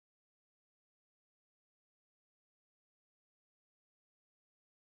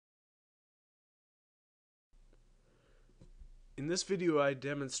In this video I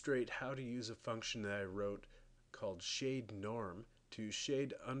demonstrate how to use a function that I wrote called shadenorm to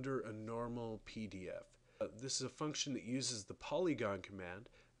shade under a normal PDF. This is a function that uses the polygon command,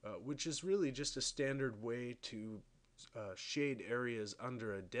 which is really just a standard way to shade areas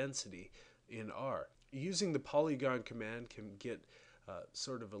under a density in R. Using the polygon command can get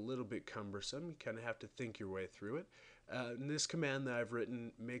sort of a little bit cumbersome. You kind of have to think your way through it. And this command that I've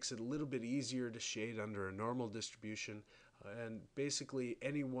written makes it a little bit easier to shade under a normal distribution, and basically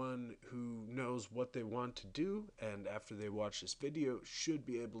anyone who knows what they want to do and after they watch this video should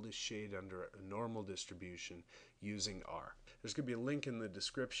be able to shade under a normal distribution using R. There's going to be a link in the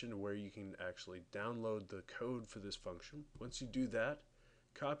description where you can actually download the code for this function. Once you do that,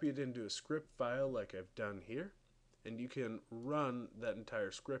 copy it into a script file like I've done here, and you can run that entire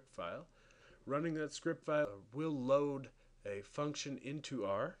script file. Running that script file will load a function into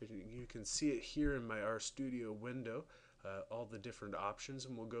R. You can see it here in my RStudio window, all the different options,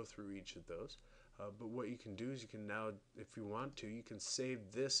 and we'll go through each of those. But what you can do is you can now, if you want to, you can save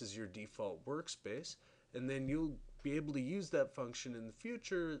this as your default workspace, and then you'll be able to use that function in the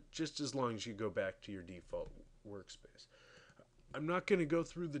future just as long as you go back to your default workspace. I'm not going to go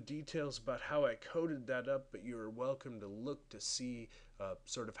through the details about how I coded that up, but you're welcome to look to see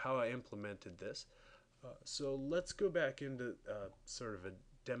sort of how I implemented this. So let's go back into sort of a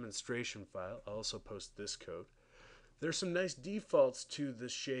demonstration file. I'll also post this code. There's some nice defaults to the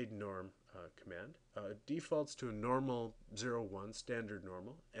shadenorm command. It defaults to a normal 0, 1, standard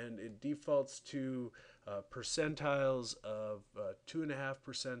normal, and it defaults to percentiles of 2.5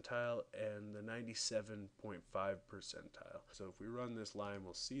 percentile and the 97.5 percentile. So if we run this line,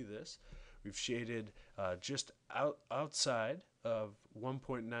 we'll see this. We've shaded just outside of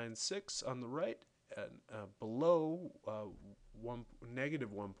 1.96 on the right and below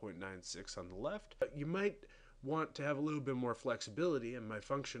negative 1.96 on the left. You might want to have a little bit more flexibility, and my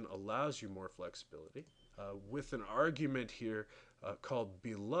function allows you more flexibility. With an argument here called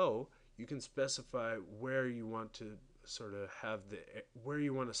below, you can specify where you want to sort of have where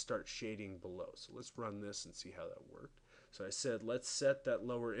you want to start shading below. So let's run this and see how that worked. So I said let's set that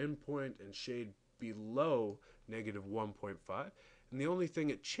lower endpoint and shade below negative 1.5, and the only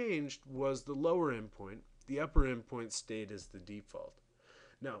thing it changed was the lower endpoint. The upper endpoint stayed as the default.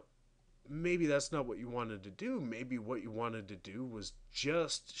 Now, maybe that's not what you wanted to do. Maybe what you wanted to do was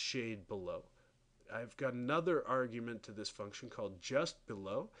just shade below. I've got another argument to this function called just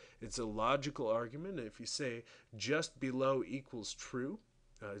below. It's a logical argument. If you say just below equals true,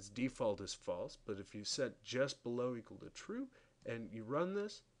 its default is false. But if you set just below equal to true and you run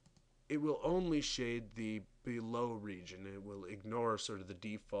this, it will only shade the below region. It will ignore sort of the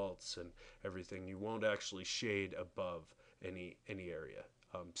defaults and everything. You won't actually shade above any area.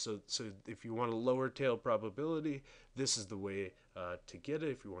 So if you want a lower tail probability, this is the way to get it.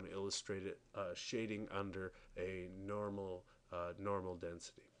 If you want to illustrate it, shading under a normal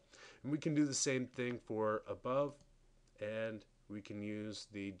density. And we can do the same thing for above, and we can use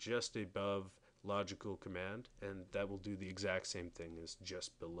the just above logical command, and that will do the exact same thing as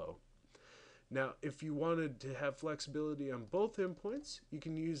just below. Now, if you wanted to have flexibility on both endpoints, you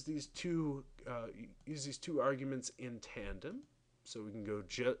can use these two arguments in tandem. So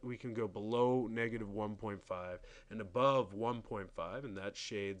we can go below negative 1.5 and above 1.5, and that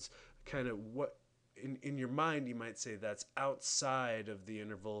shades kind of what in your mind you might say that's outside of the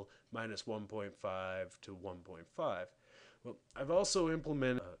interval minus 1.5 to 1.5. Well, I've also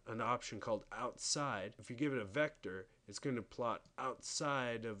implemented an option called outside. If you give it a vector, it's going to plot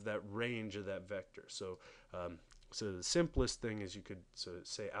outside of that range of that vector. So so the simplest thing is you could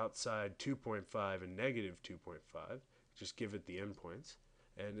say outside 2.5 and negative 2.5. Just give it the endpoints,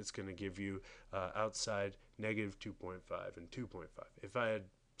 and it's going to give you outside negative 2.5 and 2.5. If I had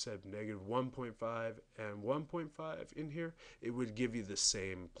said negative 1.5 and 1.5 in here, it would give you the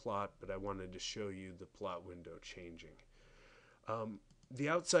same plot, but I wanted to show you the plot window changing. The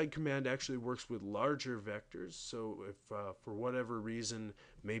outside command actually works with larger vectors, so if for whatever reason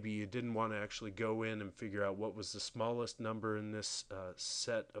maybe you didn't want to actually go in and figure out what was the smallest number in this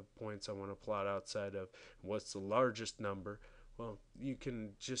set of points I want to plot outside of, what's the largest number, well, you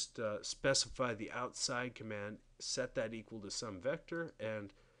can just specify the outside command, set that equal to some vector,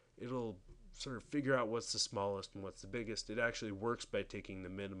 and it'll sort of figure out what's the smallest and what's the biggest. It actually works by taking the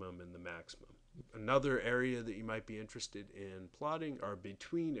minimum and the maximum. Another area that you might be interested in plotting are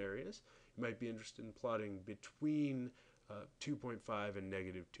between areas. You might be interested in plotting between 2.5 and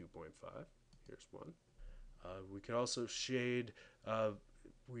negative 2.5. Here's one. We can also shade.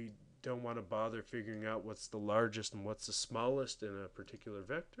 We don't want to bother figuring out what's the largest and what's the smallest in a particular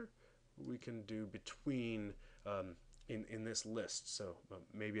vector. We can do between in this list. So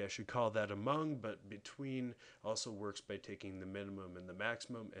maybe I should call that among, but between also works by taking the minimum and the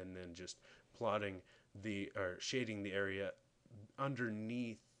maximum and then just plotting or shading the area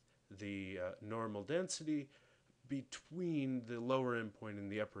underneath the normal density between the lower endpoint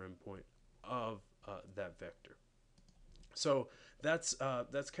and the upper endpoint of that vector. So that's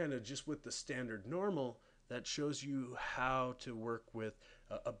kind of just with the standard normal. That shows you how to work with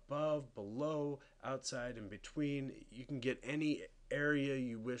above, below, outside, and between. You can get any area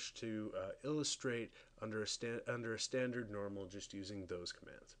you wish to illustrate under a standard normal just using those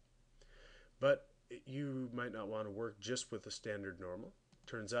commands. But you might not want to work just with a standard normal.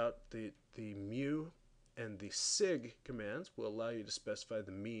 Turns out the mu and the sig commands will allow you to specify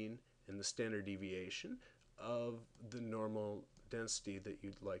the mean and the standard deviation of the normal density that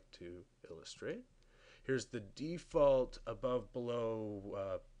you'd like to illustrate. Here's the default above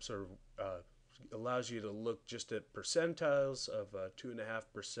below allows you to look just at percentiles of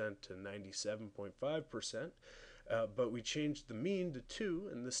 2.5% to 97.5%. But we changed the mean to 2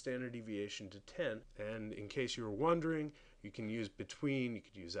 and the standard deviation to 10. And in case you were wondering, you can use between, you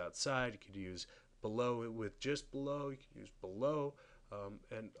could use outside, you could use below with just below, you could use below,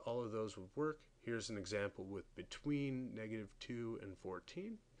 and all of those would work. Here's an example with between -2 and 14. You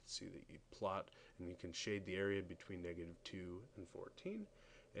can see that you plot and you can shade the area between -2 and 14.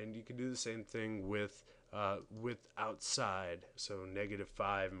 And you can do the same thing with outside, so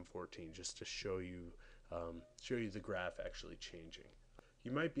 -5 and 14, just to show you the graph actually changing.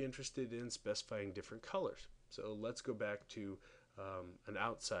 You might be interested in specifying different colors. So let's go back to an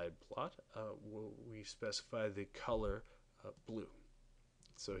outside plot. We specify the color blue.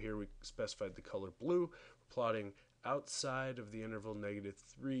 So here we specified the color blue. We're plotting outside of the interval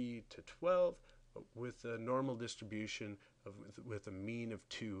 -3 to 12 with a normal distribution with a mean of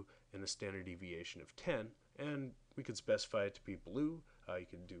 2 and a standard deviation of 10. And we could specify it to be blue. You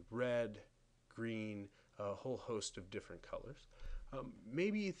could do red, green, a whole host of different colors.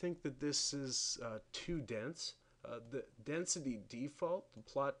 Maybe you think that this is too dense. The density default, the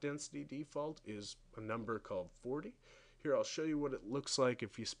plot density default, is a number called 40. Here I'll show you what it looks like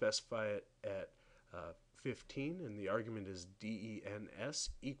if you specify it at 15, and the argument is DENS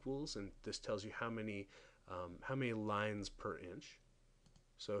equals, and this tells you how many lines per inch.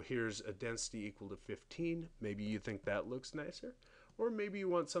 So here's a density equal to 15. Maybe you think that looks nicer. Or maybe you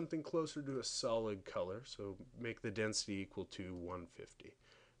want something closer to a solid color, so make the density equal to 150.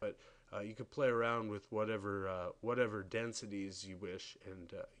 But you could play around with whatever densities you wish,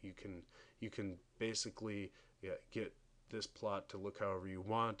 and you can basically get this plot to look however you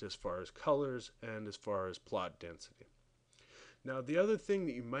want as far as colors and as far as plot density. Now the other thing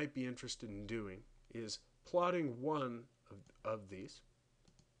that you might be interested in doing is plotting one of these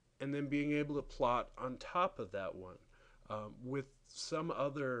and then being able to plot on top of that one with some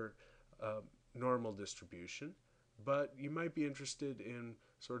other normal distribution, but you might be interested in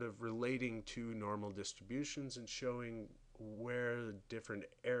sort of relating two normal distributions and showing where the different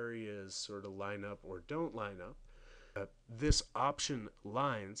areas sort of line up or don't line up. This option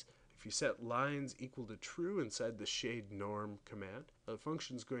lines, if you set lines equal to true inside the shadenorm command, the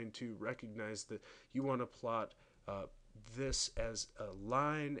function is going to recognize that you want to plot this as a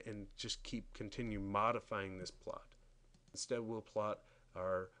line and just continue modifying this plot. Instead, we'll plot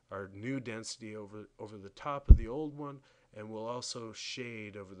our new density over the top of the old one, and we'll also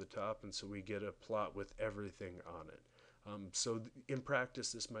shade over the top, and so we get a plot with everything on it. So in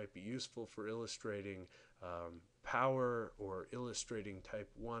practice, this might be useful for illustrating power or illustrating type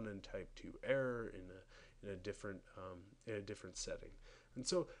 1 and type 2 error in a different setting. And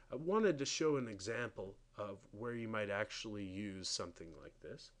so I wanted to show an example of where you might actually use something like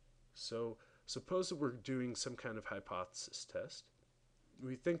this. So suppose that we're doing some kind of hypothesis test.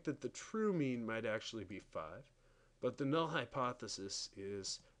 We think that the true mean might actually be 5, but the null hypothesis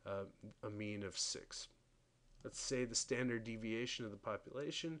is a mean of 6. Let's say the standard deviation of the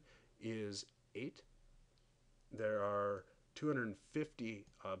population is 8. There are 250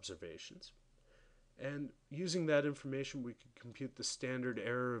 observations. And using that information, we could compute the standard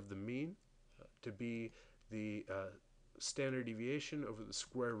error of the mean to be the standard deviation over the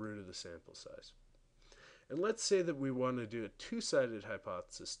square root of the sample size. And let's say that we want to do a two-sided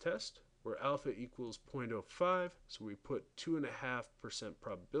hypothesis test where alpha equals 0.05, so we put 2.5%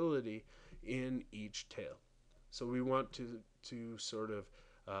 probability in each tail. So we want to sort of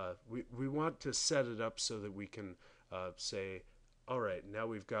we want to set it up so that we can say, all right, now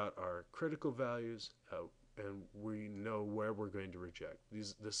we've got our critical values and we know where we're going to reject.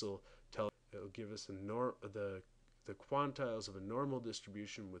 This will give us the the quantiles of a normal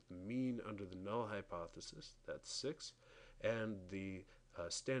distribution with the mean under the null hypothesis, that's 6, and the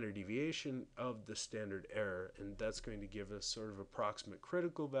standard deviation of the standard error, and that's going to give us sort of approximate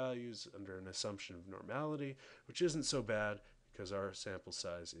critical values under an assumption of normality, which isn't so bad because our sample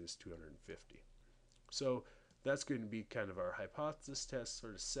size is 250. So that's going to be kind of our hypothesis test,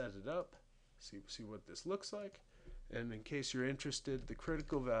 sort of set it up, see what this looks like. And in case you're interested, the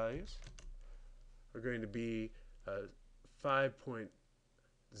critical values are going to be 5.0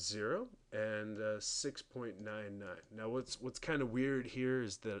 and 6.99. Now what's kind of weird here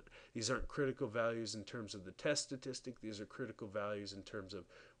is that these aren't critical values in terms of the test statistic. These are critical values in terms of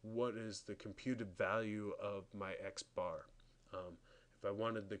what is the computed value of my x bar. If I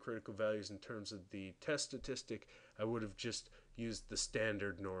wanted the critical values in terms of the test statistic, I would have just used the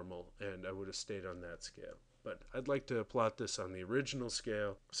standard normal and I would have stayed on that scale. But I'd like to plot this on the original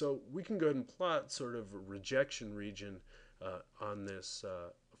scale. So we can go ahead and plot sort of a rejection region on this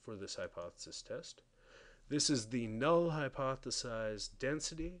for this hypothesis test. This is the null hypothesized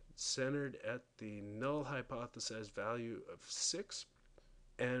density centered at the null hypothesized value of 6,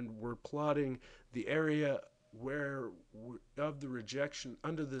 and we're plotting the area where of the rejection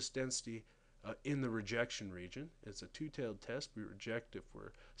under this density in the rejection region. It's a two-tailed test. We reject if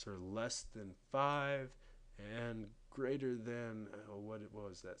we're sort of less than 5 and greater than what it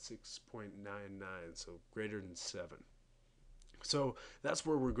was, that 6.99, so greater than 7. So that's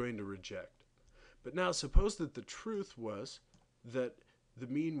where we're going to reject. But now suppose that the truth was that the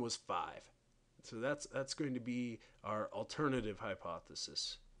mean was 5. So that's going to be our alternative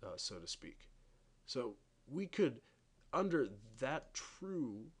hypothesis, so to speak. So we could, under that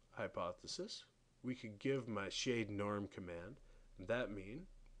true hypothesis, we could give my shadenorm command that mean,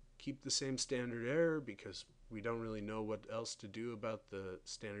 keep the same standard error because we don't really know what else to do about the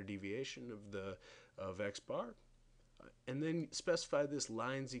standard deviation of x bar, and then specify this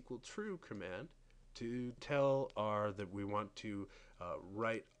lines equal true command to tell R that we want to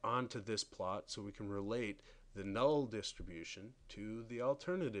write onto this plot so we can relate the null distribution to the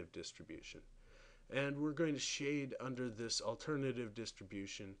alternative distribution. And we're going to shade under this alternative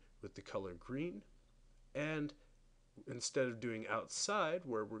distribution with the color green, and instead of doing outside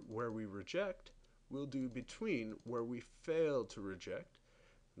where we reject, we'll do between where we fail to reject.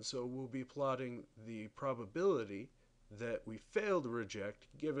 And so we'll be plotting the probability that we fail to reject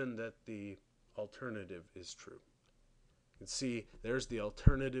given that the alternative is true. You can see there's the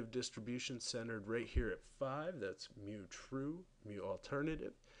alternative distribution centered right here at 5. That's mu true, mu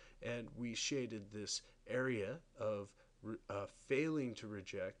alternative. And we shaded this area of failing to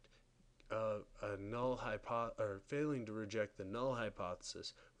reject failing to reject the null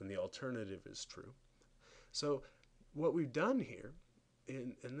hypothesis when the alternative is true. So what we've done here,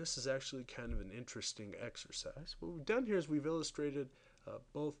 and this is actually kind of an interesting exercise, what we've done here is we've illustrated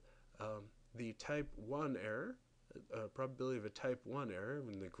both the type 1 error, probability of a type 1 error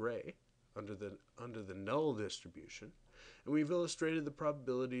in the gray under the null distribution, and we've illustrated the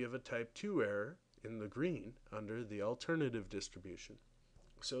probability of a type 2 error in the green under the alternative distribution.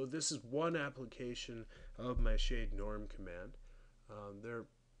 So this is one application of my shadenorm command. There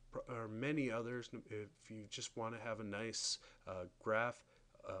are many others. If you just want to have a nice graph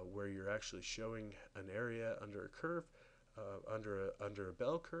where you're actually showing an area under a curve, under a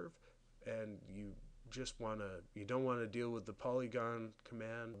bell curve, and you don't want to deal with the polygon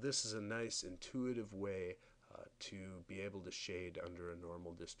command, this is a nice intuitive way to be able to shade under a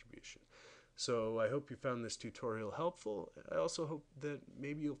normal distribution. So I hope you found this tutorial helpful. I also hope that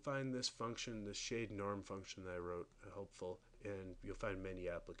maybe you'll find this function, this shadenorm function that I wrote, helpful, and you'll find many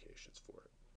applications for it.